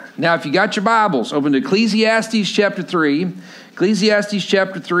Now, if you got your Bibles, open to Ecclesiastes chapter 3,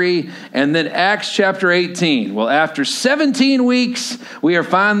 and then Acts chapter 18. Well, after 17 weeks, we are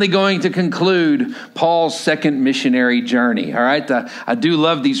finally going to conclude Paul's second missionary journey, all right? I do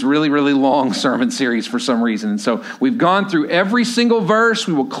love these really, really long sermon series for some reason. And so we've gone through every single verse.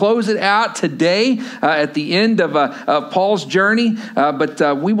 We will close it out today at the end of Paul's journey.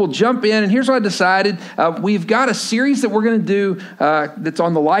 But we will jump in. And here's what I decided. We've got a series that we're going to do that's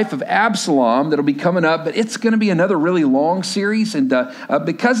on the life of Absalom that'll be coming up. But it's going to be another really long series. And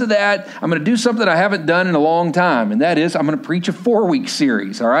because of that, I'm going to do something I haven't done in a long time. And that is, I'm going to preach a 4-week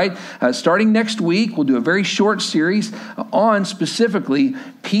series, all right? Starting next week, we'll do a very short series on specifically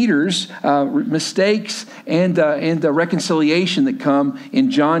Peter's mistakes and reconciliation that come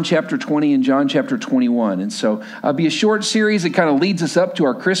in John chapter 20 and John chapter 21. And so it'll be a short series that kind of leads us up to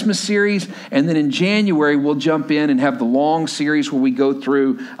our Christmas series. And then in January, we'll jump in and have the long series where we go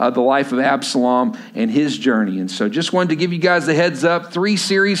through the life of Absalom and his journey. And so just wanted to give you guys the heads up. 3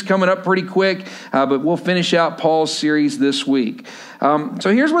 series coming up pretty quick, but we'll finish out Paul's series this week. So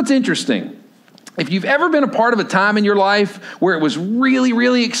here's what's interesting. If you've ever been a part of a time in your life where it was really,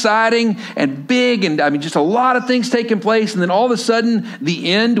 really exciting and big and just a lot of things taking place, and then all of a sudden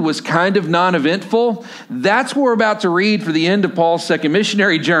the end was kind of non-eventful, that's what we're about to read for the end of Paul's second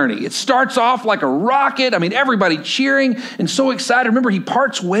missionary journey. It starts off like a rocket. Everybody cheering and so excited. Remember, he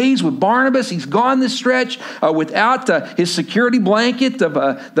parts ways with Barnabas. He's gone this stretch without his security blanket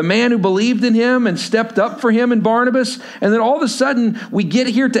of the man who believed in him and stepped up for him and Barnabas. And then all of a sudden we get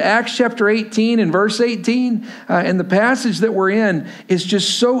here to Acts chapter 18 in verse 18, and the passage that we're in is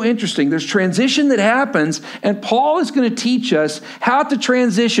just so interesting. There's transition that happens, and Paul is going to teach us how to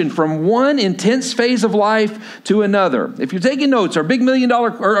transition from one intense phase of life to another. If you're taking notes, our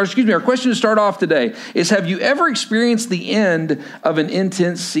our question to start off today is, have you ever experienced the end of an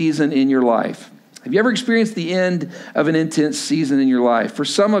intense season in your life? Have you ever experienced the end of an intense season in your life? For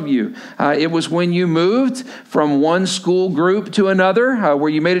some of you, it was when you moved from one school group to another,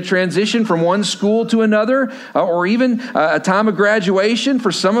 where you made a transition from one school to another, or even a time of graduation.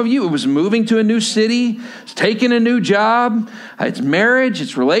 For some of you, it was moving to a new city, it's taking a new job, it's marriage,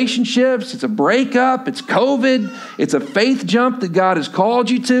 it's relationships, it's a breakup, it's COVID, it's a faith jump that God has called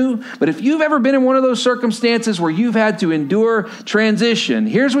you to. But if you've ever been in one of those circumstances where you've had to endure transition,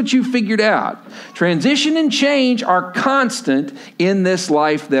 here's what you figured out. Transition and change are constant in this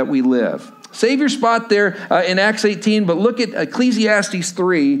life that we live. Save your spot there in Acts 18, but look at Ecclesiastes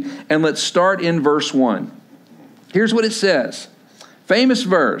 3, and let's start in verse 1. Here's what it says. Famous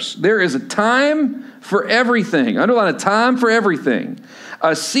verse. There is a time for everything. Underline, a time for everything.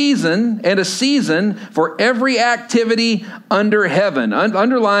 A season for every activity under heaven.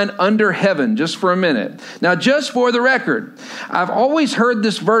 Underline under heaven just for a minute. Now, just for the record, I've always heard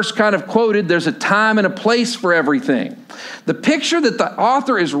this verse kind of quoted, there's a time and a place for everything. The picture that the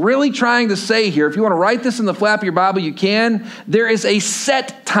author is really trying to say here, if you want to write this in the flap of your Bible, you can. There is a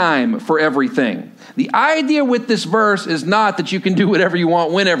set time for everything. The idea with this verse is not that you can do whatever you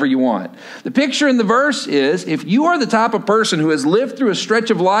want, whenever you want. The picture in the verse is, if you are the type of person who has lived through a stretch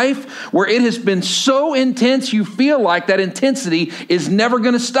of life where it has been so intense, you feel like that intensity is never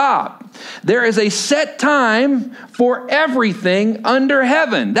going to stop. There is a set time for everything under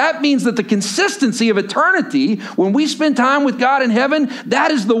heaven. That means that the consistency of eternity, when we spend time with God in heaven,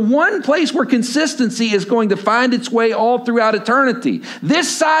 that is the one place where consistency is going to find its way all throughout eternity. This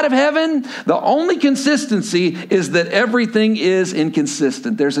side of heaven, the only consistency is that everything is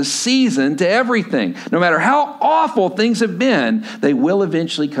inconsistent. There's a season to everything. No matter how awful things have been, they will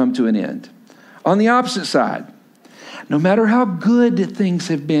eventually come to an end. On the opposite side, no matter how good things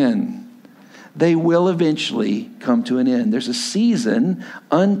have been, they will eventually come to an end. There's a season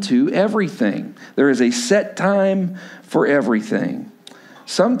unto everything. There is a set time for everything.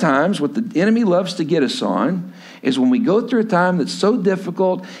 Sometimes what the enemy loves to get us on is when we go through a time that's so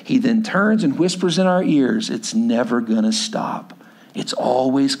difficult, he then turns and whispers in our ears, it's never going to stop. It's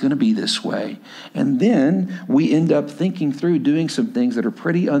always going to be this way. And then we end up thinking through doing some things that are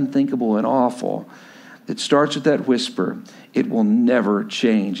pretty unthinkable and awful. It starts with that whisper. It will never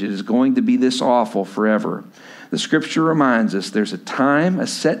change. It is going to be this awful forever. The scripture reminds us there's a time, a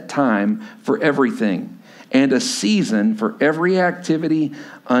set time for everything, and a season for every activity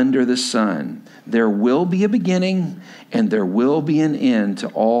under the sun. There will be a beginning and there will be an end to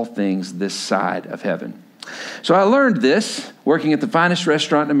all things this side of heaven. So I learned this working at the finest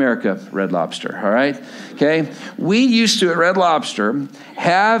restaurant in America, Red Lobster, all right? Okay? We used to, at Red Lobster,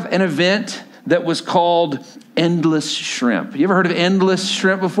 have an event that was called endless shrimp. You ever heard of endless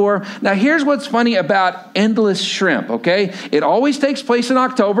shrimp before? Now, here's what's funny about endless shrimp, okay? It always takes place in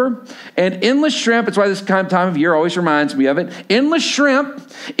October, and endless shrimp, it's why this time of year always reminds me of it. Endless shrimp,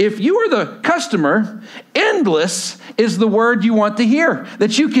 if you are the customer, endless is the word you want to hear,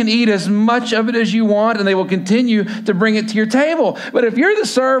 that you can eat as much of it as you want, and they will continue to bring it to your table. But if you're the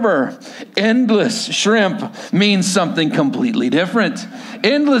server, endless shrimp means something completely different.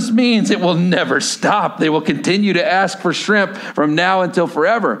 Endless means it will never stop. They will continue to ask for shrimp from now until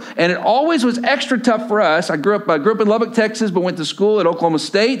forever. And it always was extra tough for us. I grew up in Lubbock, Texas, but went to school at Oklahoma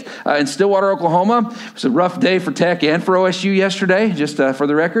State in Stillwater, Oklahoma. It was a rough day for Tech and for OSU yesterday, just for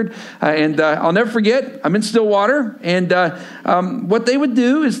the record. And I'll never forget, I'm in Stillwater, and what they would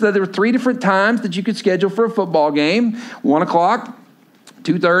do is that there were 3 different times that you could schedule for a football game: 1 o'clock,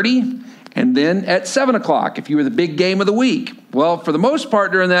 2:30, and then at 7 o'clock if you were the big game of the week. Well, for the most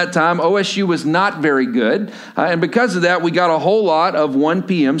part during that time, OSU was not very good. And because of that, we got a whole lot of 1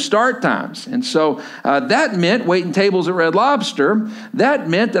 p.m. start times. And so that meant waiting tables at Red Lobster. That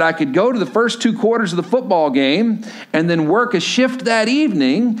meant that I could go to the first 2 quarters of the football game and then work a shift that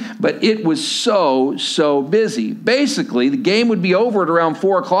evening. But it was so busy. Basically, the game would be over at around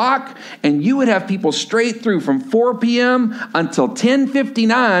 4 o'clock, and you would have people straight through from 4 p.m. until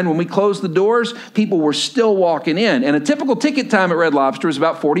 10:59 when we closed the doors. People were still walking in. And a typical ticket time at Red Lobster was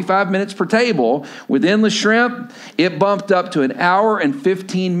about 45 minutes per table. With endless shrimp, it bumped up to 1 hour and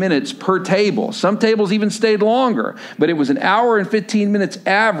 15 minutes per table. Some tables even stayed longer, but it was 1 hour and 15 minutes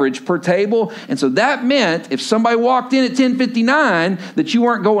average per table. And so that meant if somebody walked in at 10:59, that you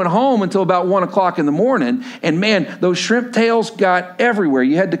weren't going home until about 1 o'clock in the morning. And man, those shrimp tails got everywhere.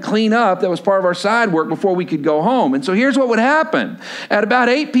 You had to clean up. That was part of our side work before we could go home. And so here's what would happen. At about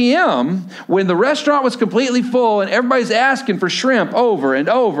 8 p.m., when the restaurant was completely full and everybody's asking for shrimp over and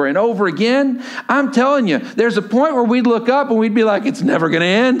over and over again, I'm telling you, there's a point where we'd look up and we'd be like, it's never going to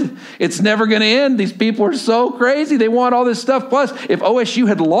end. It's never going to end. These people are so crazy. They want all this stuff. Plus, if OSU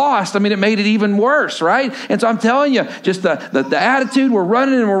had lost, it made it even worse, right? And so I'm telling you, just the attitude, we're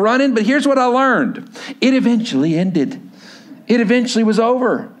running. But here's what I learned. It eventually ended. It eventually was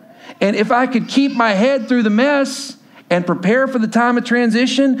over. And if I could keep my head through the mess and prepare for the time of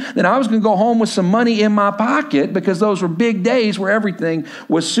transition, then I was going to go home with some money in my pocket, because those were big days where everything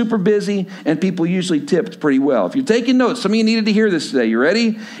was super busy and people usually tipped pretty well. If you're taking notes, some of you needed to hear this today. You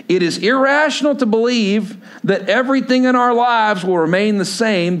ready? It is irrational to believe that everything in our lives will remain the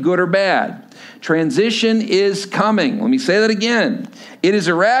same, good or bad. Transition is coming. Let me say that again. It is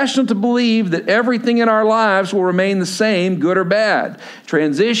irrational to believe that everything in our lives will remain the same, good or bad.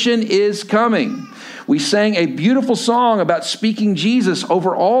 Transition is coming. We sang a beautiful song about speaking Jesus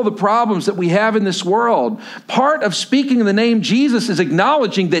over all the problems that we have in this world. Part of speaking the name Jesus is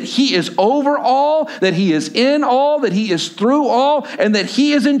acknowledging that he is over all, that he is in all, that he is through all, and that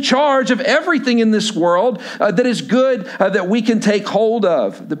he is in charge of everything in this world that is good, that we can take hold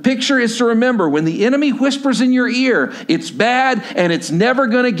of. The picture is to remember, when the enemy whispers in your ear, it's bad and it's never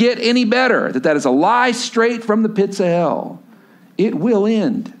going to get any better, that is a lie straight from the pits of hell. It will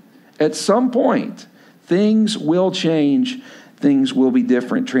end at some point. Things will change. Things will be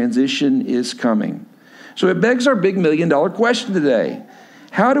different. Transition is coming. So it begs our big $1 million question today.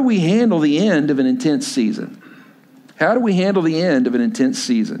 How do we handle the end of an intense season? How do we handle the end of an intense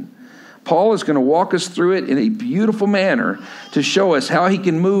season? Paul is going to walk us through it in a beautiful manner to show us how he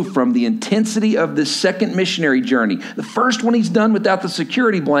can move from the intensity of this second missionary journey, the first one he's done without the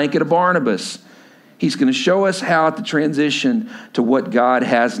security blanket of Barnabas. He's going to show us how to transition to what God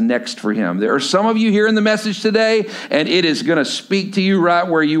has next for him. There are some of you here in the message today, and it is going to speak to you right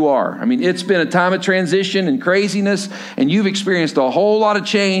where you are. It's been a time of transition and craziness, and you've experienced a whole lot of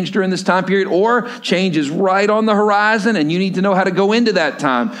change during this time period, or change is right on the horizon, and you need to know how to go into that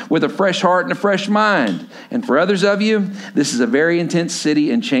time with a fresh heart and a fresh mind. And for others of you, this is a very intense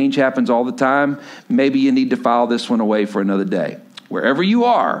city, and change happens all the time. Maybe you need to file this one away for another day. Wherever you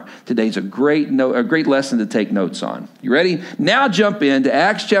are, today's a great lesson to take notes on. You ready? Now jump into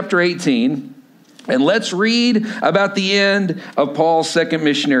Acts chapter 18, and let's read about the end of Paul's second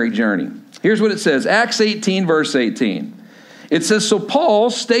missionary journey. Here's what it says, Acts 18, verse 18. It says, so Paul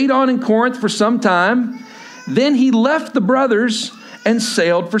stayed on in Corinth for some time. Then he left the brothers and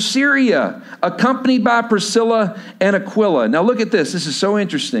sailed for Syria, accompanied by Priscilla and Aquila. Now look at this. This is so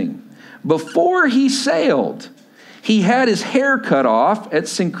interesting. Before he sailed, he had his hair cut off at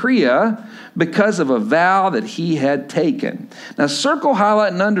Cenchrea because of a vow that he had taken. Now, circle,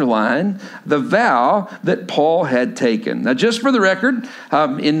 highlight, and underline the vow that Paul had taken. Now, just for the record,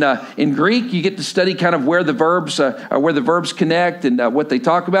 in Greek, you get to study kind of where the verbs connect and what they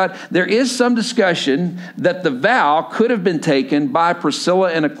talk about. There is some discussion that the vow could have been taken by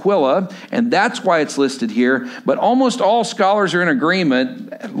Priscilla and Aquila, and that's why it's listed here. But almost all scholars are in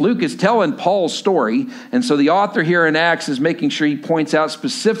agreement. Luke is telling Paul's story, and so the author here in Acts is making sure he points out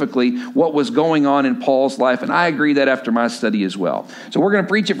specifically what was going on in Paul's life, and I agree that after my study as well. So we're going to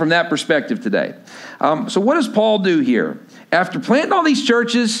preach it from that perspective today. So what does Paul do here? After planting all these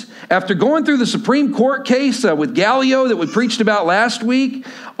churches, after going through the Supreme Court case with Gallio that we preached about last week,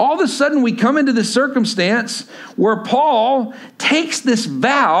 all of a sudden we come into this circumstance where Paul takes this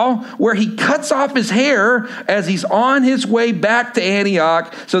vow where he cuts off his hair as he's on his way back to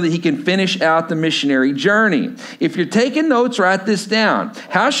Antioch so that he can finish out the missionary journey. If you're taking notes, write this down.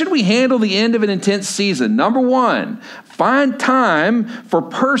 How should we handle the end of an intense season? Number one, find time for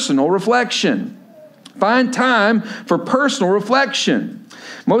personal reflection. Find time for personal reflection.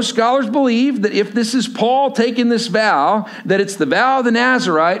 Most scholars believe that if this is Paul taking this vow, that it's the vow of the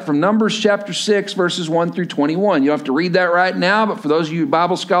Nazarite from Numbers chapter 6, verses 1 through 21. You don't have to read that right now, but for those of you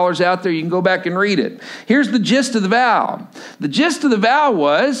Bible scholars out there, you can go back and read it. Here's the gist of the vow. The gist of the vow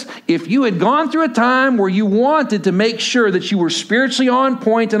was, if you had gone through a time where you wanted to make sure that you were spiritually on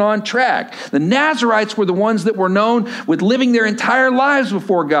point and on track, the Nazarites were the ones that were known with living their entire lives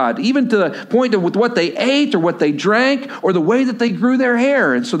before God, even to the point of with what they ate or what they drank or the way that they grew their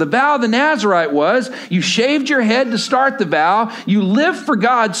hair. And so the vow of the Nazarite was, you shaved your head to start the vow. You live for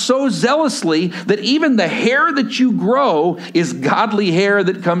God so zealously that even the hair that you grow is godly hair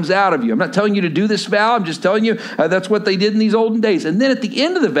that comes out of you. I'm not telling you to do this vow. I'm just telling you that's what they did in these olden days. And then at the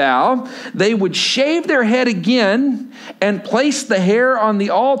end of the vow, they would shave their head again and place the hair on the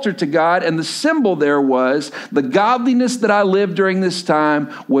altar to God. And the symbol there was, the godliness that I lived during this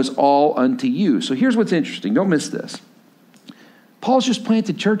time was all unto you. So here's what's interesting. Don't miss this. Paul's just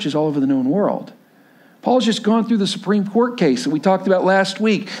planted churches all over the known world. Paul's just gone through the Supreme Court case that we talked about last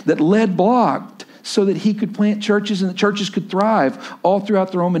week that led blocked so that he could plant churches and the churches could thrive all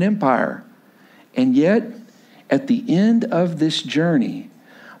throughout the Roman Empire. And yet, at the end of this journey,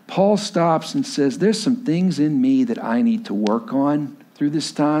 Paul stops and says, there's some things in me that I need to work on through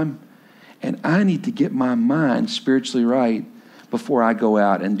this time, and I need to get my mind spiritually right before I go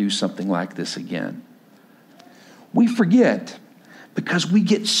out and do something like this again. We forget, because we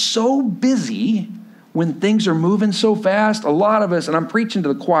get so busy when things are moving so fast. A lot of us, and I'm preaching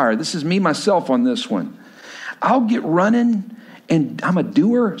to the choir, this is me myself on this one. I'll get running, and I'm a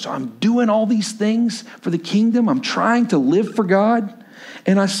doer, so I'm doing all these things for the kingdom. I'm trying to live for God.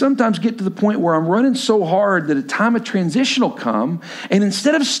 And I sometimes get to the point where I'm running so hard that a time of transition will come. And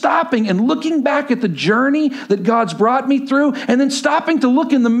instead of stopping and looking back at the journey that God's brought me through, and then stopping to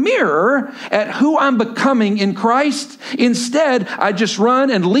look in the mirror at who I'm becoming in Christ, instead, I just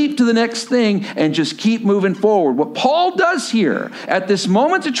run and leap to the next thing and just keep moving forward. What Paul does here at this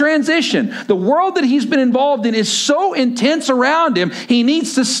moment of transition, the world that he's been involved in is so intense around him, he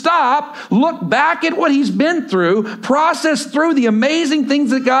needs to stop, look back at what he's been through, process through the amazing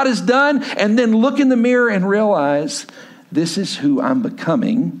things that God has done, and then look in the mirror and realize this is who I'm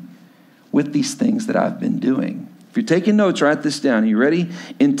becoming with these things that I've been doing. If you're taking notes, write this down. Are you ready?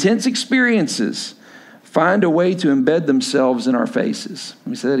 Intense experiences find a way to embed themselves in our faces. Let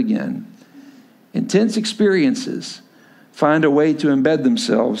me say that again. Intense experiences find a way to embed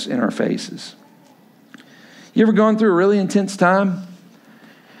themselves in our faces. You ever gone through a really intense time,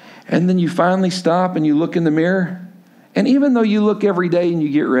 and then you finally stop and you look in the mirror? And even though you look every day and you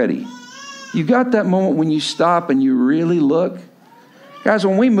get ready, you got that moment when you stop and you really look. Guys,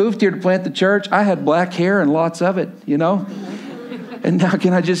 when we moved here to plant the church, I had black hair and lots of it, you know. And now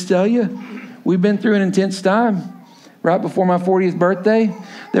can I just tell you, we've been through an intense time. Right before my 40th birthday,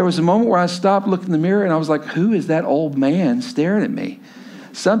 there was a moment where I stopped, looked in the mirror, and I was like, who is that old man staring at me?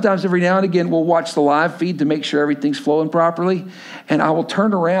 Sometimes every now and again, we'll watch the live feed to make sure everything's flowing properly. And I will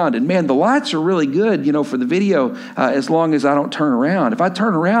turn around, and man, the lights are really good, you know, for the video, as long as I don't turn around. If I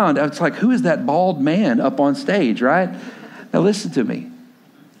turn around, it's like, who is that bald man up on stage, right? Now listen to me.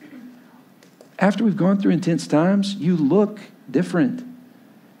 After we've gone through intense times, you look different.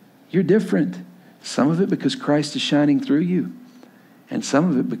 You're different. Some of it because Christ is shining through you. And some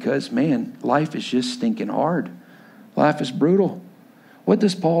of it because, man, life is just stinking hard. Life is brutal. What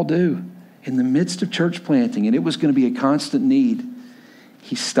does Paul do? In the midst of church planting, and it was going to be a constant need,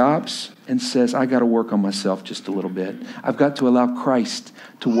 he stops and says, I got to work on myself just a little bit. I've got to allow Christ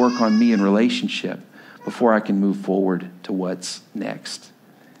to work on me in relationship before I can move forward to what's next.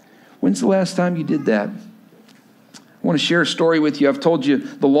 When's the last time you did that? I want to share a story with you. I've told you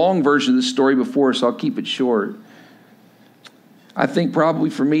the long version of this story before, so I'll keep it short. I think probably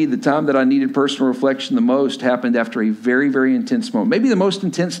for me, the time that I needed personal reflection the most happened after a very, very intense moment. Maybe the most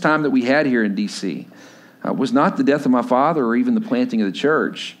intense time that we had here in D.C. Was not the death of my father or even the planting of the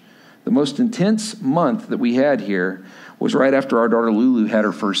church. The most intense month that we had here was right after our daughter Lulu had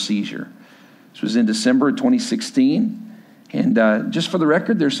her first seizure. This was in December of 2016. And just for the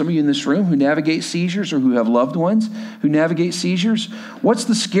record, there's some of you in this room who navigate seizures or who have loved ones who navigate seizures. What's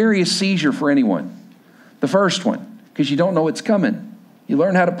the scariest seizure for anyone? The first one, because you don't know it's coming. You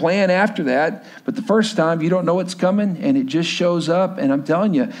learn how to plan after that, but the first time you don't know it's coming and it just shows up. And I'm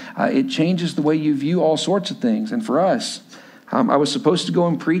telling you, it changes the way you view all sorts of things. And for us, I was supposed to go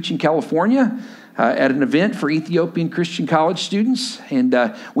and preach in California at an event for Ethiopian Christian college students. And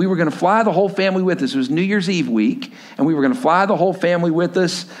we were going to fly the whole family with us. It was New Year's Eve week, and we were going to fly the whole family with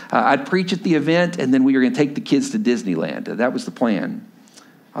us. I'd preach at the event, and then we were going to take the kids to Disneyland. That was the plan.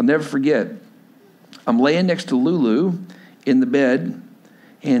 I'll never forget. I'm laying next to Lulu in the bed,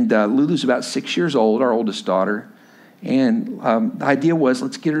 and Lulu's about 6 years old, our oldest daughter. And the idea was,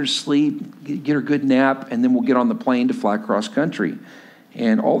 let's get her to sleep, get her a good nap, and then we'll get on the plane to fly cross country.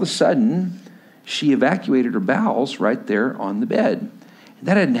 And all of a sudden, she evacuated her bowels right there on the bed. And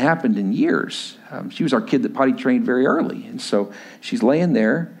that hadn't happened in years. She was our kid that potty trained very early. And so she's laying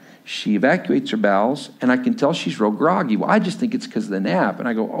there. She evacuates her bowels, and I can tell she's real groggy. Well, I just think it's because of the nap. And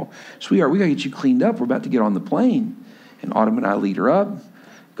I go, oh, sweetheart, we got to get you cleaned up. We're about to get on the plane. And Autumn and I lead her up,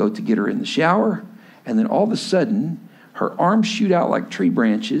 go to get her in the shower. And then all of a sudden, her arms shoot out like tree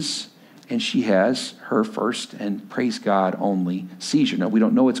branches, and she has her first and, praise God, only seizure. Now, we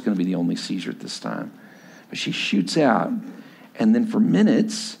don't know it's going to be the only seizure at this time. But she shoots out, and then for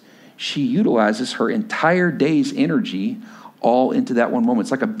minutes, she utilizes her entire day's energy all into that one moment.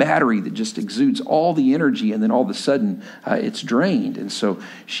 It's like a battery that just exudes all the energy, and then all of a sudden, it's drained. And so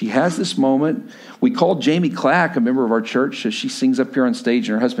she has this moment. We called Jamie Clack, a member of our church. She sings up here on stage,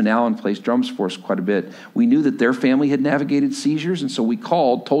 and her husband Alan plays drums for us quite a bit. We knew that their family had navigated seizures, and so we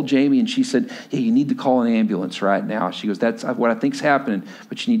told Jamie, and she said, hey, you need to call an ambulance right now. She goes, that's what I think's happening,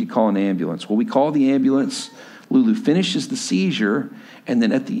 but you need to call an ambulance. Well, we call the ambulance. Lulu finishes the seizure, and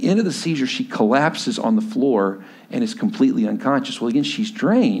then at the end of the seizure, she collapses on the floor and is completely unconscious. Well, again, she's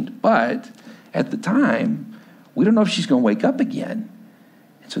drained, but at the time, we don't know if she's going to wake up again.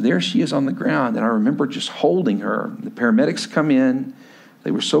 And so there she is on the ground, and I remember just holding her. The paramedics come in.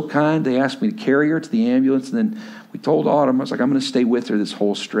 They were so kind. They asked me to carry her to the ambulance, and then we told Autumn, I was like, I'm going to stay with her this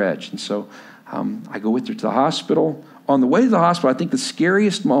whole stretch. And so I go with her to the hospital. On the way to the hospital, I think the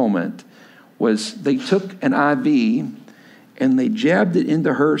scariest moment was they took an IV and they jabbed it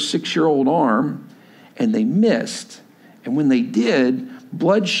into her 6-year-old arm, and they missed. And when they did,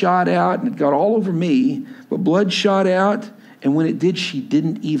 blood shot out, and it got all over me, but blood shot out, and when it did, she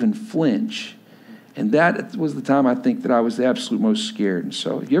didn't even flinch. And that was the time I think that I was the absolute most scared. And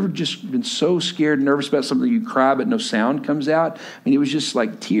so, have you ever just been so scared and nervous about something you cry but no sound comes out? I mean, it was just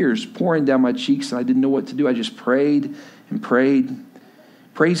like tears pouring down my cheeks, and I didn't know what to do. I just prayed and prayed.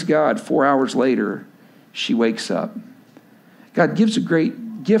 Praise God, 4 hours later, she wakes up. God gives a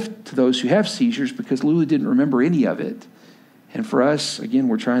great gift to those who have seizures because Lulu didn't remember any of it. And for us, again,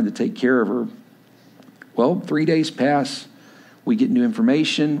 we're trying to take care of her. Well, 3 days pass. We get new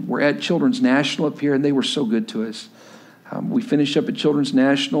information. We're at Children's National up here, and they were so good to us. We finish up at Children's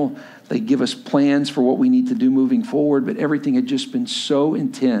National. They give us plans for what we need to do moving forward, but everything had just been so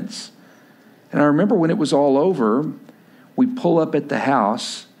intense. And I remember when it was all over, we pull up at the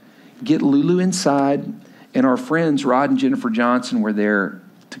house, get Lulu inside, and our friends, Rod and Jennifer Johnson, were there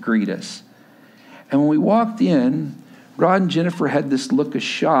to greet us. And when we walked in, Rod and Jennifer had this look of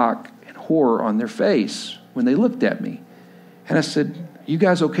shock and horror on their face when they looked at me. And I said, you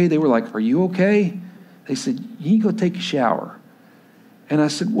guys okay? They were like, are you okay? They said, you need to go take a shower. And I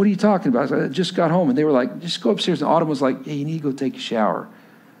said, what are you talking about? I said, I just got home. And they were like, just go upstairs. And Autumn was like, hey, you need to go take a shower.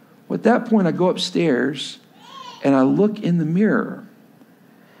 Well, at that point, I go upstairs, and I look in the mirror.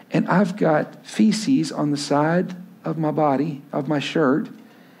 And I've got feces on the side of my body, of my shirt,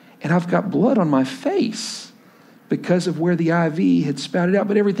 and I've got blood on my face because of where the IV had spouted out.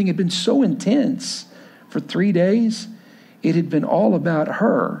 But everything had been so intense for 3 days. It had been all about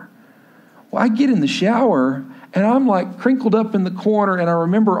her. Well, I get in the shower, and I'm like crinkled up in the corner, and I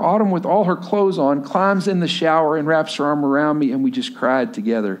remember Autumn with all her clothes on climbs in the shower and wraps her arm around me, and we just cried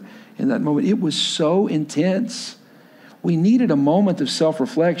together in that moment. It was so intense. We needed a moment of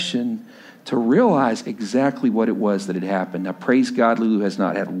self-reflection to realize exactly what it was that had happened. Now, praise God, Lulu has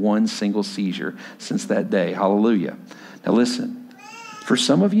not had one single seizure since that day. Hallelujah. Now, listen, For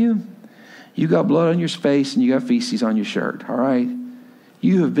some of you, you got blood on your face and you got feces on your shirt, all right?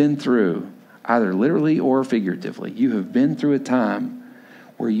 You have been through, either literally or figuratively, you have been through a time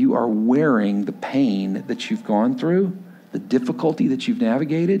where you are wearing the pain that you've gone through, the difficulty that you've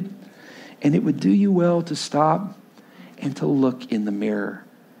navigated, and it would do you well to stop and to look in the mirror.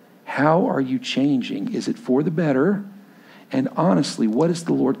 How are you changing? Is it for the better? And honestly, what is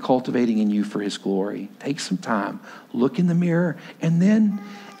the Lord cultivating in you for his glory? Take some time, look in the mirror, and then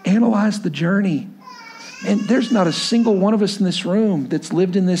analyze the journey. And there's not a single one of us in this room that's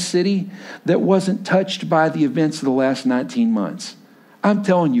lived in this city that wasn't touched by the events of the last 19 months. I'm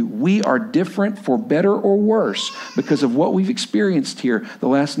telling you, we are different for better or worse because of what we've experienced here the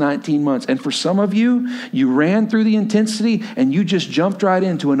last 19 months. And for some of you, you ran through the intensity and you just jumped right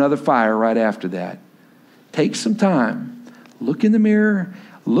into another fire right after that. Take some time, look in the mirror,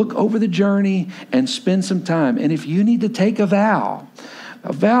 look over the journey, and spend some time. And if you need to take a vow,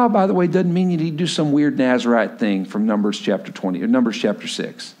 by the way, doesn't mean you need to do some weird Nazirite thing from Numbers chapter 20 or Numbers chapter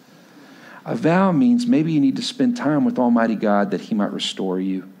 6. A vow means maybe you need to spend time with Almighty God that he might restore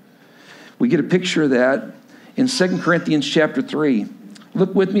you. We get a picture of that in 2 Corinthians chapter 3.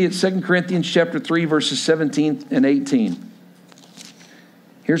 Look with me at 2 Corinthians chapter 3, verses 17 and 18.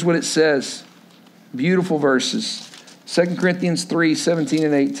 Here's what it says. Beautiful verses. 2 Corinthians 3, 17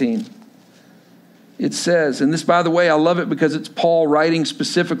 and 18. It says, and this, by the way, I love it because it's Paul writing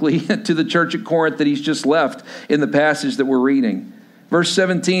specifically to the church at Corinth that he's just left in the passage that we're reading. Verse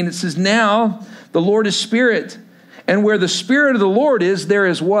 17, it says, now the Lord is Spirit, and where the Spirit of the Lord is, there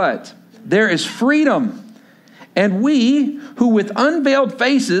is what? There is freedom. And we, who with unveiled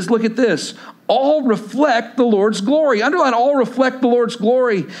faces, look at this, all reflect the Lord's glory. Underline, all reflect the Lord's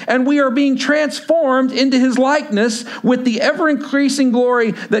glory. And we are being transformed into his likeness with the ever-increasing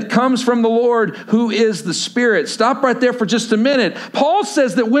glory that comes from the Lord, who is the Spirit. Stop right there for just a minute. Paul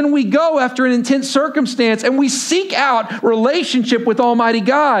says that when we go after an intense circumstance and we seek out relationship with Almighty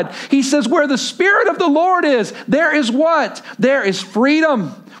God, he says where the Spirit of the Lord is, there is what? There is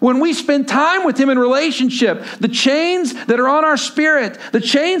freedom. When we spend time with him in relationship, the chains that are on our spirit, the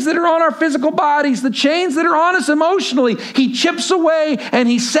chains that are on our physical bodies, the chains that are on us emotionally, he chips away and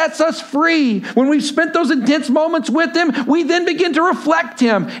he sets us free. When we've spent those intense moments with him, we then begin to reflect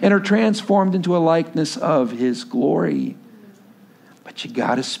him and are transformed into a likeness of his glory. But you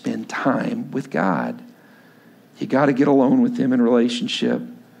got to spend time with God. You got to get alone with him in relationship.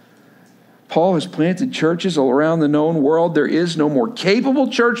 Paul has planted churches all around the known world. There is no more capable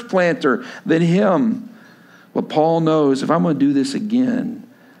church planter than him. But Paul knows if I'm going to do this again,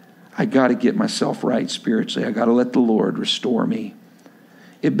 I got to get myself right spiritually. I got to let the Lord restore me.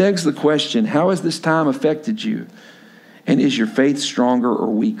 It begs the question, how has this time affected you? And is your faith stronger or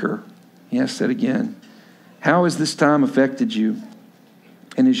weaker? Yes, that again. How has this time affected you?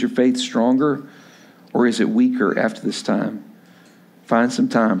 And is your faith stronger or is it weaker after this time? Find some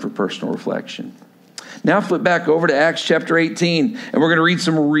time for personal reflection. Now flip back over to Acts chapter 18, and we're going to read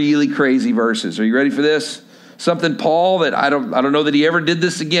some really crazy verses. Are you ready for this? Something Paul that I don't know that he ever did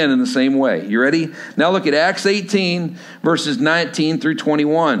this again in the same way. You ready? Now look at Acts 18, verses 19 through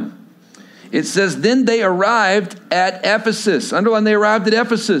 21. It says, then they arrived at Ephesus. Underline, they arrived at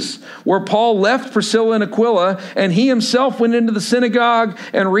Ephesus, where Paul left Priscilla and Aquila, and he himself went into the synagogue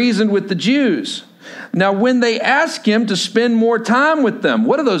and reasoned with the Jews. Now, when they asked him to spend more time with them,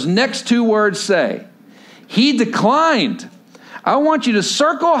 what do those next two words say? He declined. I want you to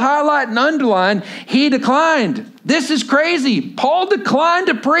circle, highlight, and underline, he declined. This is crazy. Paul declined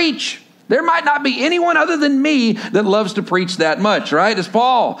to preach. There might not be anyone other than me that loves to preach that much, right? It's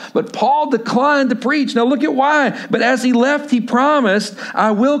Paul. But Paul declined to preach. Now look at why. But as he left, he promised,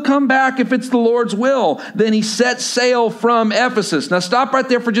 I will come back if it's the Lord's will. Then he set sail from Ephesus. Now stop right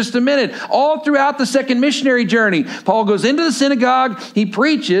there for just a minute. All throughout the second missionary journey, Paul goes into the synagogue, he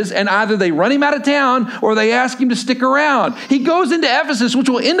preaches, and either they run him out of town or they ask him to stick around. He goes into Ephesus, which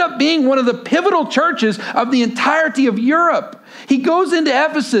will end up being one of the pivotal churches of the entirety of Europe. He goes into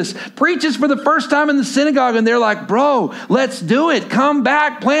Ephesus, preaches for the first time in the synagogue, and they're like, bro, let's do it. Come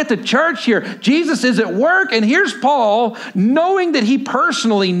back, plant a church here. Jesus is at work. And here's Paul, knowing that he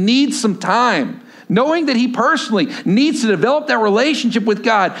personally needs some time, knowing that he personally needs to develop that relationship with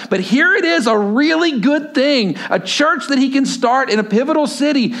God. But here it is, a really good thing, a church that he can start in a pivotal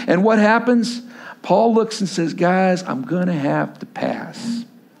city. And what happens? Paul looks and says, guys, I'm going to have to pass.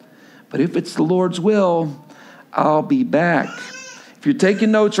 But if it's the Lord's will, I'll be back. If you're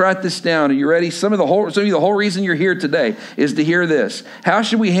taking notes, write this down. Are you ready? Some of the whole reason you're here today is to hear this. How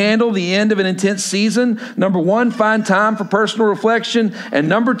should we handle the end of an intense season? Number one, find time for personal reflection. And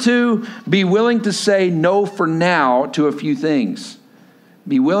number two, be willing to say no for now to a few things.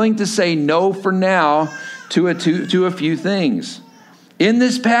 Be willing to say no for now to a few things. In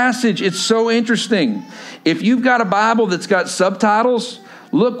this passage, it's so interesting. If you've got a Bible that's got subtitles,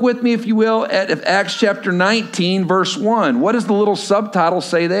 look with me, if you will, at Acts chapter 19, verse 1. What does the little subtitle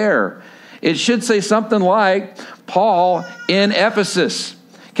say there? It should say something like, Paul in Ephesus.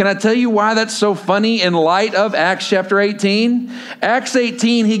 Can I tell you why that's so funny in light of Acts chapter 18? Acts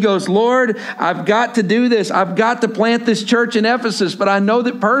 18, he goes, Lord, I've got to do this. I've got to plant this church in Ephesus, but I know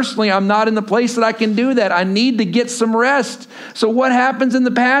that personally I'm not in the place that I can do that. I need to get some rest. So what happens in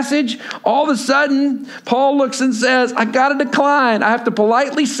the passage? All of a sudden, Paul looks and says, I got to decline. I have to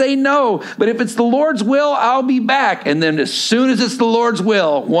politely say no, but if it's the Lord's will, I'll be back. And then as soon as it's the Lord's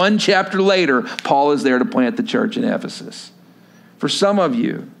will, one chapter later, Paul is there to plant the church in Ephesus. For some of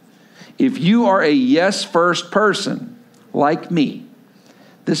you, if you are a yes first person like me,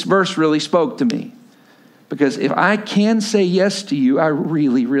 this verse really spoke to me. Because if I can say yes to you, I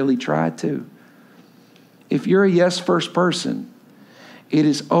really, really try to. If you're a yes first person, it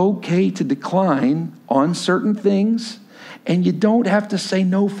is okay to decline on certain things, and you don't have to say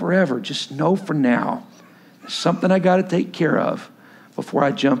no forever. Just no for now. There's something I got to take care of before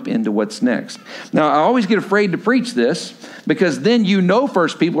I jump into what's next. Now, I always get afraid to preach this because then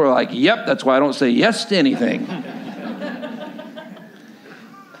first people are like, yep, that's why I don't say yes to anything.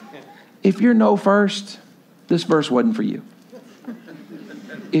 If you're no first, this verse wasn't for you.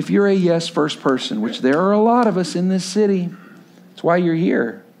 If you're a yes first person, which there are a lot of us in this city, that's why you're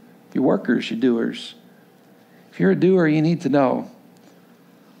here. You're workers, you're doers. If you're a doer, you need to know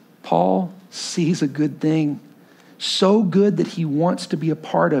Paul sees a good thing. So good that he wants to be a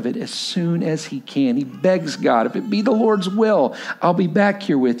part of it as soon as he can. He begs God, if it be the Lord's will, I'll be back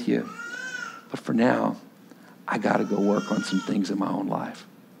here with you. But for now, I got to go work on some things in my own life.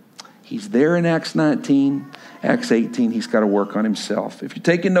 He's there in Acts 19, Acts 18. He's got to work on himself. If you're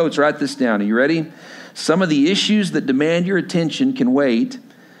taking notes, write this down. Are you ready? Some of the issues that demand your attention can wait.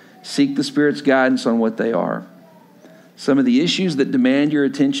 Seek the Spirit's guidance on what they are. Some of the issues that demand your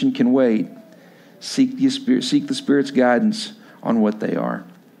attention can wait. Seek the Spirit's guidance on what they are.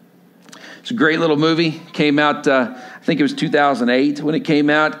 It's a great little movie. Came out, I think it was 2008 when it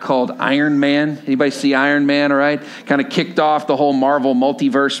came out, called Iron Man. Anybody see Iron Man, all right? Kind of kicked off the whole Marvel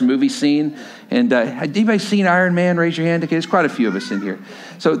multiverse movie scene. And had anybody seen Iron Man? Raise your hand. Okay, there's quite a few of us in here.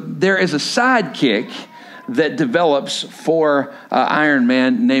 So there is a sidekick that develops for Iron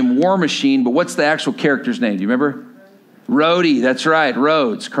Man named War Machine. But what's the actual character's name? Do you remember? Rhodey. That's right,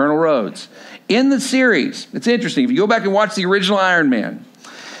 Rhodes, Colonel Rhodes. In the series, it's interesting. If you go back and watch the original Iron Man,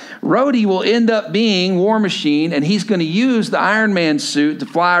 Rhodey will end up being War Machine, and he's going to use the Iron Man suit to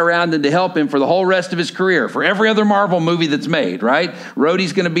fly around and to help him for the whole rest of his career, for every other Marvel movie that's made, right?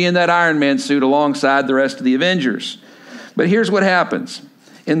 Rhodey's going to be in that Iron Man suit alongside the rest of the Avengers. But here's what happens.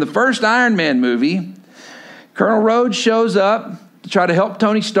 In the first Iron Man movie, Colonel Rhodes shows up to try to help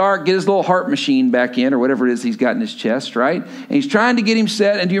Tony Stark get his little heart machine back in, or whatever it is he's got in his chest, right? And he's trying to get him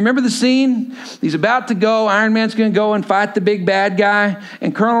set. And do you remember the scene? He's about to go. Iron Man's going to go and fight the big bad guy.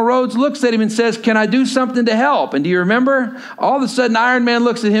 And Colonel Rhodes looks at him and says, can I do something to help? And do you remember? All of a sudden, Iron Man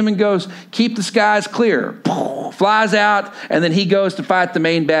looks at him and goes, keep the skies clear. Flies out, and then he goes to fight the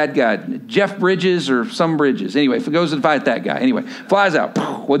main bad guy, Jeff Bridges or some Bridges. Anyway, he goes to fight that guy. Anyway, flies out.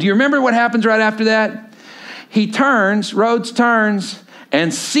 Well, do you remember what happens right after that? Rhodes turns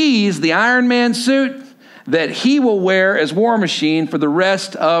and sees the Iron Man suit that he will wear as War Machine for the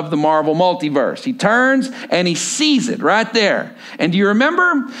rest of the Marvel multiverse. He turns and he sees it right there. And do you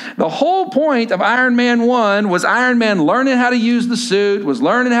remember? The whole point of Iron Man 1 was Iron Man learning how to use the suit, was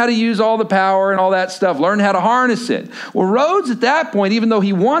learning how to use all the power and all that stuff, learning how to harness it. Well, Rhodes at that point, even though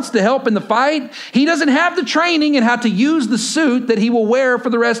he wants to help in the fight, he doesn't have the training in how to use the suit that he will wear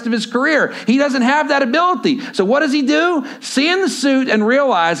for the rest of his career. He doesn't have that ability. So what does he do? Seeing the suit and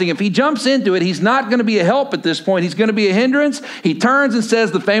realizing if he jumps into it, he's not going to be a help at this point. He's going to be a hindrance. He turns and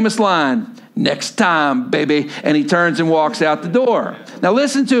says the famous line, next time, baby. And he turns and walks out the door. Now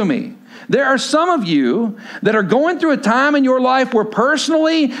listen to me. There are some of you that are going through a time in your life where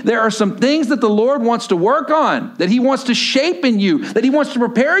personally there are some things that the Lord wants to work on, that he wants to shape in you, that he wants to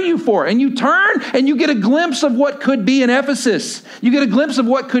prepare you for. And you turn and you get a glimpse of what could be in Ephesus. You get a glimpse of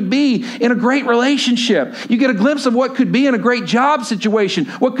what could be in a great relationship. You get a glimpse of what could be in a great job situation,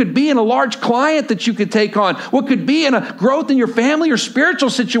 what could be in a large client that you could take on, what could be in a growth in your family or spiritual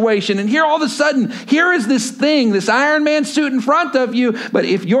situation. And here all of a sudden, here is this thing, this Iron Man suit in front of you. But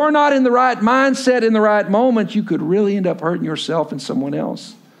if you're not in the right mindset in the right moment, you could really end up hurting yourself and someone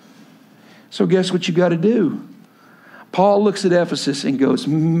else. So guess what you got to do? Paul looks at Ephesus and goes,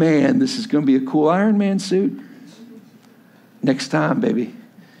 man, this is going to be a cool Iron Man suit. Next time, baby,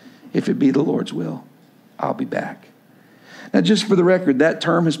 if it be the Lord's will, I'll be back. Now, just for the record, that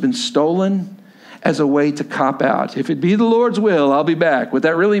term has been stolen as a way to cop out. If it be the Lord's will, I'll be back. What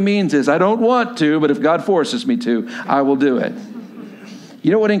that really means is I don't want to, but if God forces me to, I will do it.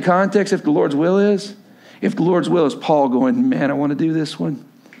 You know what in context if the Lord's will is? If the Lord's will is Paul going, man, I want to do this one.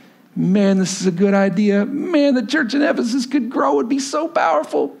 Man, this is a good idea. Man, the church in Ephesus could grow. It'd be so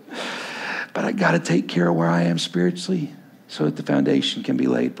powerful. But I got to take care of where I am spiritually so that the foundation can be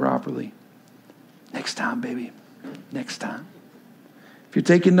laid properly. Next time, baby. Next time. If you're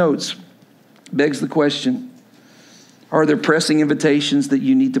taking notes, begs the question, are there pressing invitations that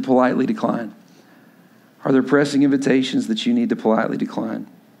you need to politely decline? Are there pressing invitations that you need to politely decline?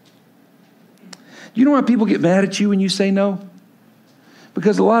 You know why people get mad at you when you say no?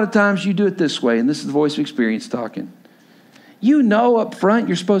 Because a lot of times you do it this way, and this is the voice of experience talking. You know up front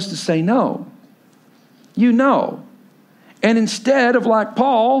you're supposed to say no. You know. And instead of like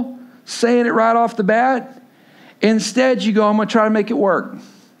Paul saying it right off the bat, instead you go, I'm going to try to make it work.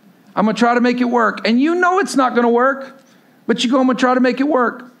 I'm going to try to make it work. And you know it's not going to work, but you go, I'm going to try to make it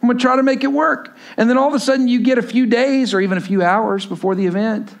work. I'm going to try to make it work. And then all of a sudden you get a few days or even a few hours before the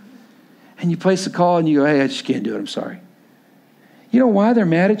event, and you place a call and you go, hey, I just can't do it. I'm sorry. You know why they're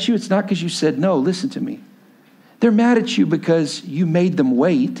mad at you? It's not because you said no. Listen to me. They're mad at you because you made them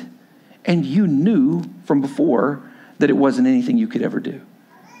wait and you knew from before that it wasn't anything you could ever do.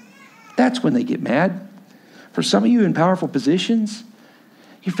 That's when they get mad. For some of you in powerful positions,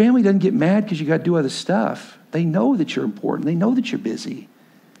 your family doesn't get mad because you got to do other stuff. They know that you're important. They know that you're busy.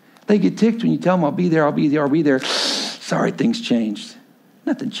 They get ticked when you tell them, I'll be there, I'll be there, I'll be there. Sorry, things changed.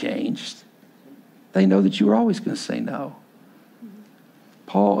 Nothing changed. They know that you were always going to say no.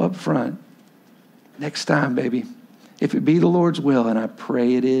 Paul up front, next time, baby, if it be the Lord's will, and I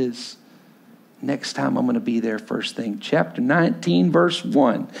pray it is, next time I'm going to be there first thing. Chapter 19, verse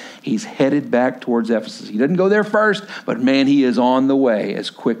 1. He's headed back towards Ephesus. He doesn't go there first, but man, he is on the way as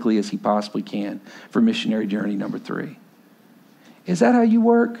quickly as he possibly can for missionary journey number 3. Is that how you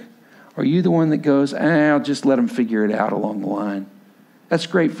work? Or are you the one that goes, I'll just let them figure it out along the line? That's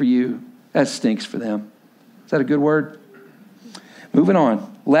great for you. That stinks for them. Is that a good word? Moving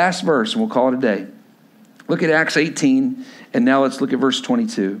on. Last verse, and we'll call it a day. Look at Acts 18, and now let's look at verse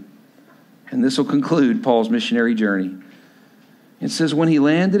 22. And this will conclude Paul's missionary journey. It says, when he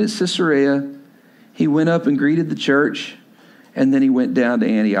landed at Caesarea, he went up and greeted the church, and then he went down to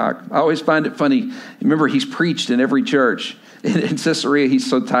Antioch. I always find it funny. Remember, he's preached in every church. In Caesarea, he's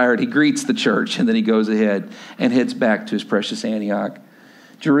so tired. He greets the church, and then he goes ahead and heads back to his precious Antioch.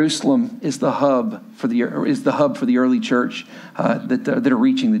 Jerusalem is the hub for the early church that are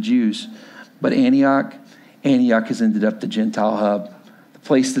reaching the Jews. But Antioch has ended up the Gentile hub, the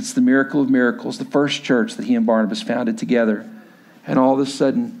place that's the miracle of miracles, the first church that he and Barnabas founded together. And all of a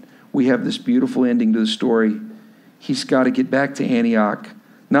sudden, we have this beautiful ending to the story. He's got to get back to Antioch,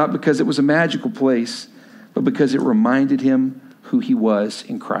 not because it was a magical place, but because it reminded him who he was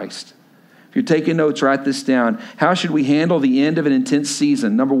in Christ. If you're taking notes, write this down. How should we handle the end of an intense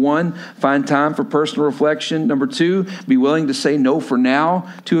season? Number 1, find time for personal reflection. Number 2, be willing to say no for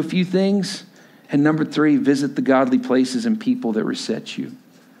now to a few things. And number 3, visit the godly places and people that reset you.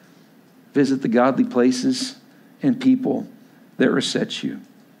 Visit the godly places and people that reset you.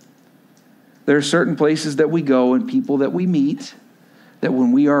 There are certain places that we go and people that we meet that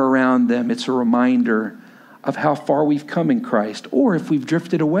when we are around them, it's a reminder of how far we've come in Christ. Or if we've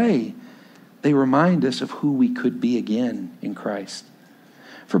drifted away, they remind us of who we could be again in Christ.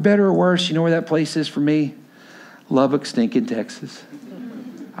 For better or worse, you know where that place is for me? Lubbock, stinking Texas.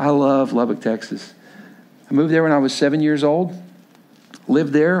 I love Lubbock, Texas. I moved there when I was 7 years old.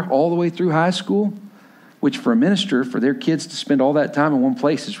 Lived there all the way through high school, which for a minister, for their kids to spend all that time in one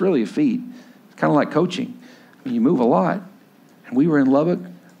place is really a feat. It's kind of like coaching. I mean, you move a lot. And we were in Lubbock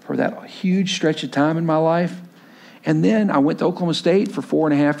for that huge stretch of time in my life. And then I went to Oklahoma State for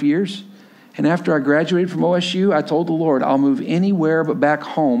 4.5 years. And after I graduated from OSU, I told the Lord, I'll move anywhere but back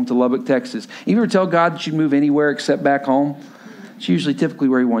home to Lubbock, Texas. You ever tell God that you'd move anywhere except back home? It's usually typically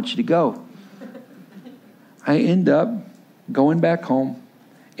where he wants you to go. I end up going back home,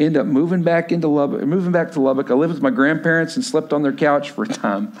 end up moving back to Lubbock. I lived with my grandparents and slept on their couch for a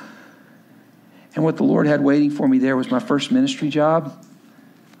time. And what the Lord had waiting for me there was my first ministry job.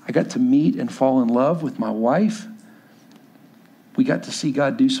 I got to meet and fall in love with my wife. We got to see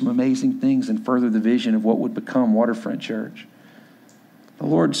God do some amazing things and further the vision of what would become Waterfront Church. The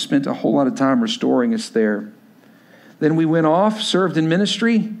Lord spent a whole lot of time restoring us there. Then we went off, served in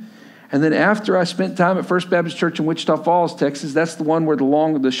ministry, And then after I spent time at First Baptist Church in Wichita Falls, Texas, that's the one where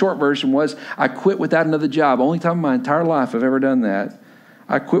the short version was, I quit without another job. Only time in my entire life I've ever done that.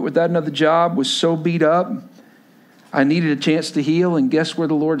 I quit without another job, was so beat up. I needed a chance to heal, and guess where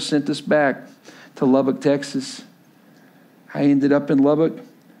the Lord sent us back? To Lubbock, Texas. I ended up in Lubbock.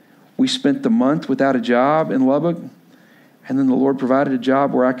 We spent the month without a job in Lubbock. And then the Lord provided a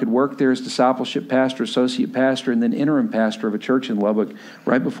job where I could work there as discipleship pastor, associate pastor, and then interim pastor of a church in Lubbock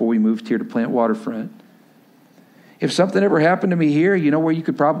right before we moved here to plant Waterfront. If something ever happened to me here, you know where you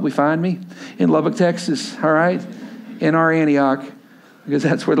could probably find me? In Lubbock, Texas, all right? In our Antioch, because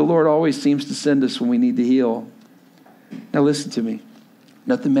that's where the Lord always seems to send us when we need to heal. Now listen to me.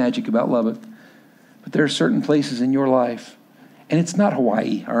 Nothing magic about Lubbock, but there are certain places in your life, and it's not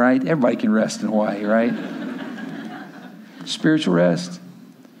Hawaii, all right? Everybody can rest in Hawaii, right? Spiritual rest.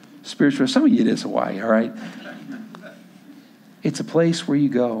 Spiritual rest. Some of you, it is Hawaii, all right? It's a place where you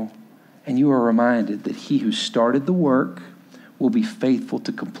go and you are reminded that he who started the work will be faithful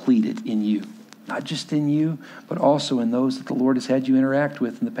to complete it in you. Not just in you, but also in those that the Lord has had you interact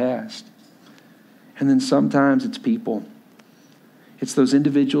with in the past. And then sometimes it's people. It's those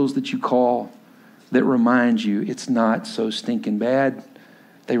individuals that you call that remind you it's not so stinking bad.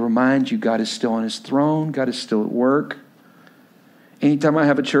 They remind you God is still on his throne. God is still at work. Anytime I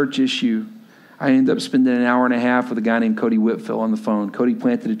have a church issue, I end up spending an hour and a half with a guy named Cody Whitfield on the phone. Cody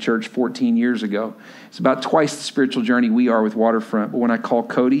planted a church 14 years ago. It's about twice the spiritual journey we are with Waterfront. But when I call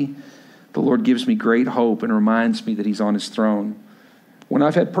Cody, the Lord gives me great hope and reminds me that he's on his throne. When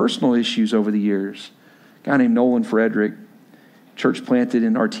I've had personal issues over the years, a guy named Nolan Frederick, church planted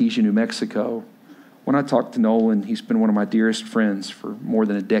in Artesia, New Mexico. When I talk to Nolan, he's been one of my dearest friends for more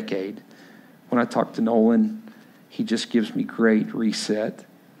than a decade. When I talk to Nolan, he just gives me great reset.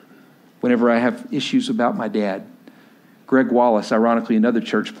 Whenever I have issues about my dad, Greg Wallace, ironically another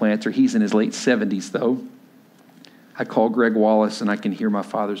church planter, he's in his late 70s though. I call Greg Wallace and I can hear my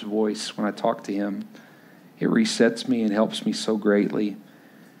father's voice when I talk to him. It resets me and helps me so greatly.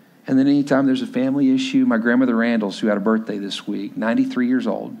 And then anytime there's a family issue, my grandmother Randall's, who had a birthday this week, 93 years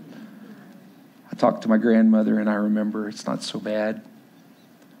old. I talk to my grandmother and I remember it's not so bad.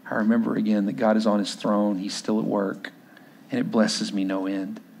 I remember again that God is on his throne. He's still at work. And it blesses me no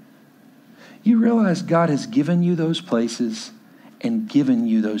end. You realize God has given you those places and given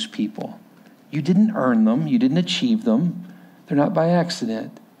you those people. You didn't earn them. You didn't achieve them. They're not by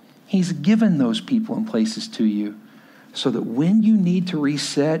accident. He's given those people and places to you so that when you need to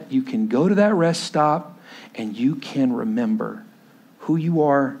reset, you can go to that rest stop and you can remember who you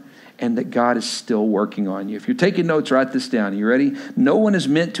are and that God is still working on you. If you're taking notes, write this down. Are you ready? No one is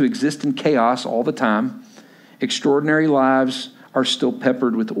meant to exist in chaos all the time. Extraordinary lives are still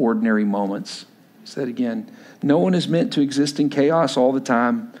peppered with ordinary moments. Say that again. No one is meant to exist in chaos all the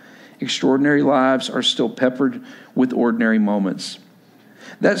time. Extraordinary lives are still peppered with ordinary moments.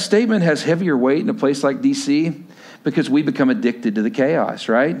 That statement has heavier weight in a place like D.C. because we become addicted to the chaos,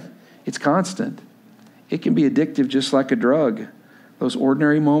 right? It's constant. It can be addictive just like a drug. Those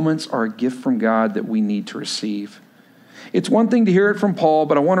ordinary moments are a gift from God that we need to receive. It's one thing to hear it from Paul,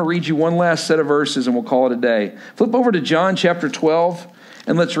 but I want to read you one last set of verses and we'll call it a day. Flip over to John chapter 12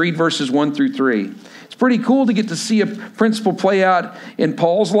 and let's read verses 1 through 3. It's pretty cool to get to see a principle play out in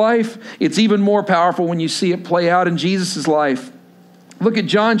Paul's life. It's even more powerful when you see it play out in Jesus' life. Look at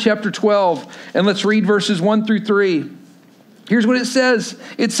John chapter 12 and let's read verses 1 through 3. Here's what it says.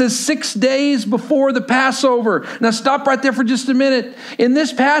 It says 6 days before the Passover. Now stop right there for just a minute. In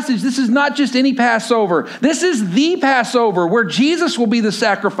this passage, this is not just any Passover. This is the Passover where Jesus will be the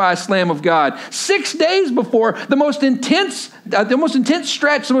sacrificed Lamb of God. 6 days before the most intense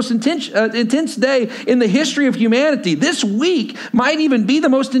stretch, the most intense day in the history of humanity. This week might even be the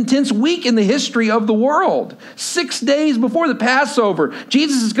most intense week in the history of the world. 6 days before the Passover,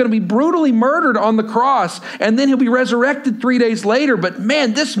 Jesus is going to be brutally murdered on the cross, and then he'll be resurrected 3 days later. But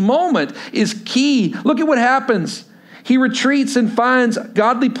man, this moment is key. Look at what happens. He retreats and finds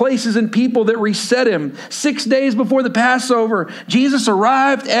godly places and people that reset him. 6 days before the Passover, Jesus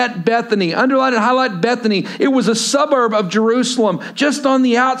arrived at Bethany. Underline and highlight Bethany. It was a suburb of Jerusalem, just on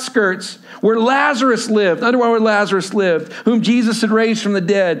the outskirts, where Lazarus lived. Underline where Lazarus lived, whom Jesus had raised from the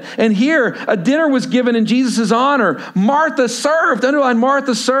dead. And here, a dinner was given in Jesus' honor. Martha served. Underline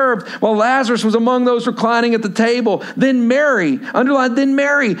Martha served, while Lazarus was among those reclining at the table. Then Mary, underline, then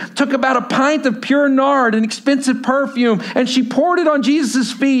Mary took about a pint of pure nard, an expensive perfume, perfume, and she poured it on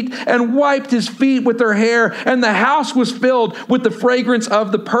Jesus' feet and wiped his feet with her hair, and the house was filled with the fragrance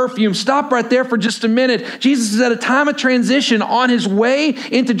of the perfume. Stop right there for just a minute. Jesus is at a time of transition on his way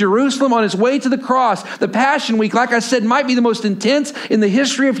into Jerusalem, on his way to the cross. The Passion Week, like I said, might be the most intense in the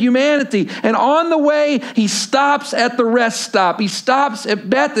history of humanity. And on the way, he stops at the rest stop. He stops at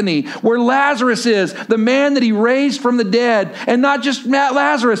Bethany, where Lazarus is, the man that he raised from the dead. And not just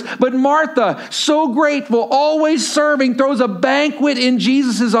Lazarus, but Martha, so grateful, always serving, throws a banquet in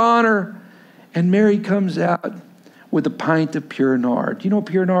Jesus' honor. And Mary comes out with a pint of pure nard. Do you know what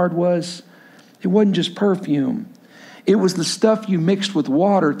pure nard was? It wasn't just perfume. It was the stuff you mixed with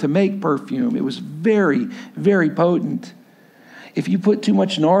water to make perfume. It was very, very potent. If you put too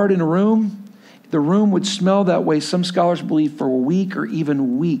much nard in a room, the room would smell that way, some scholars believe, for a week or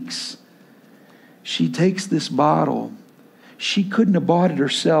even weeks. She takes this bottle. She couldn't have bought it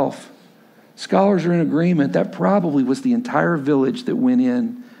herself. Scholars are in agreement that probably was the entire village that went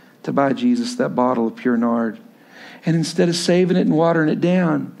in to buy Jesus that bottle of pure nard. And instead of saving it and watering it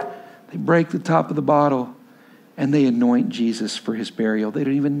down, they break the top of the bottle and they anoint Jesus for his burial. They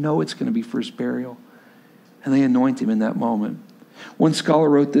don't even know it's going to be for his burial. And they anoint him in that moment. One scholar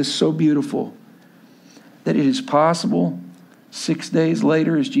wrote this so beautiful, that it is possible 6 days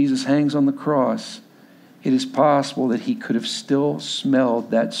later, as Jesus hangs on the cross, it is possible that he could have still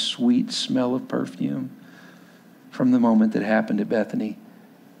smelled that sweet smell of perfume from the moment that happened at Bethany.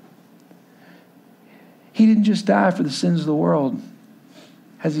 He didn't just die for the sins of the world.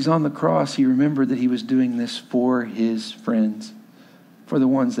 As he's on the cross, he remembered that he was doing this for his friends, for the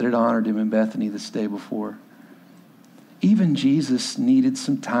ones that had honored him in Bethany this day before. Even Jesus needed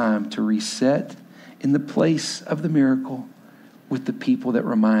some time to reset in the place of the miracle with the people that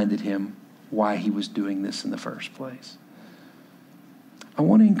reminded him why he was doing this in the first place. I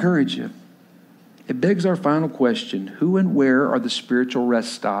want to encourage you. It begs our final question: who and where are the spiritual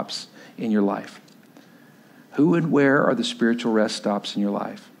rest stops in your life? Who and where are the spiritual rest stops in your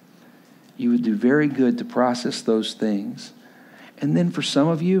life? You would do very good to process those things. And then for some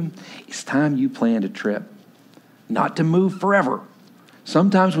of you, it's time you planned a trip. Not to move forever.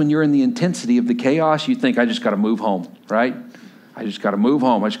 Sometimes when you're in the intensity of the chaos, you think, I just got to move home, right? I just got to move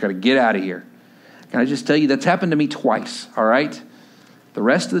home. I just got to get out of here. Can I just tell you, that's happened to me twice, all right? The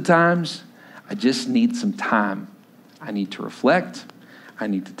rest of the times, I just need some time. I need to reflect. I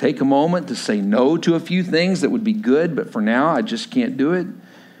need to take a moment to say no to a few things that would be good, but for now, I just can't do it.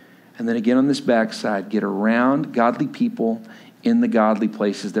 And then again on this backside, get around godly people in the godly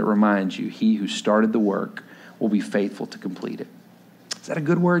places that remind you, he who started the work will be faithful to complete it. Is that a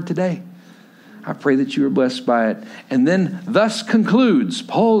good word today? I pray that you are blessed by it. And then thus concludes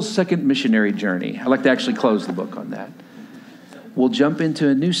Paul's second missionary journey. I'd like to actually close the book on that. We'll jump into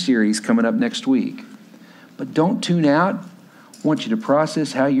a new series coming up next week. But don't tune out. I want you to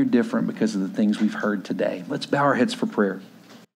process how you're different because of the things we've heard today. Let's bow our heads for prayer.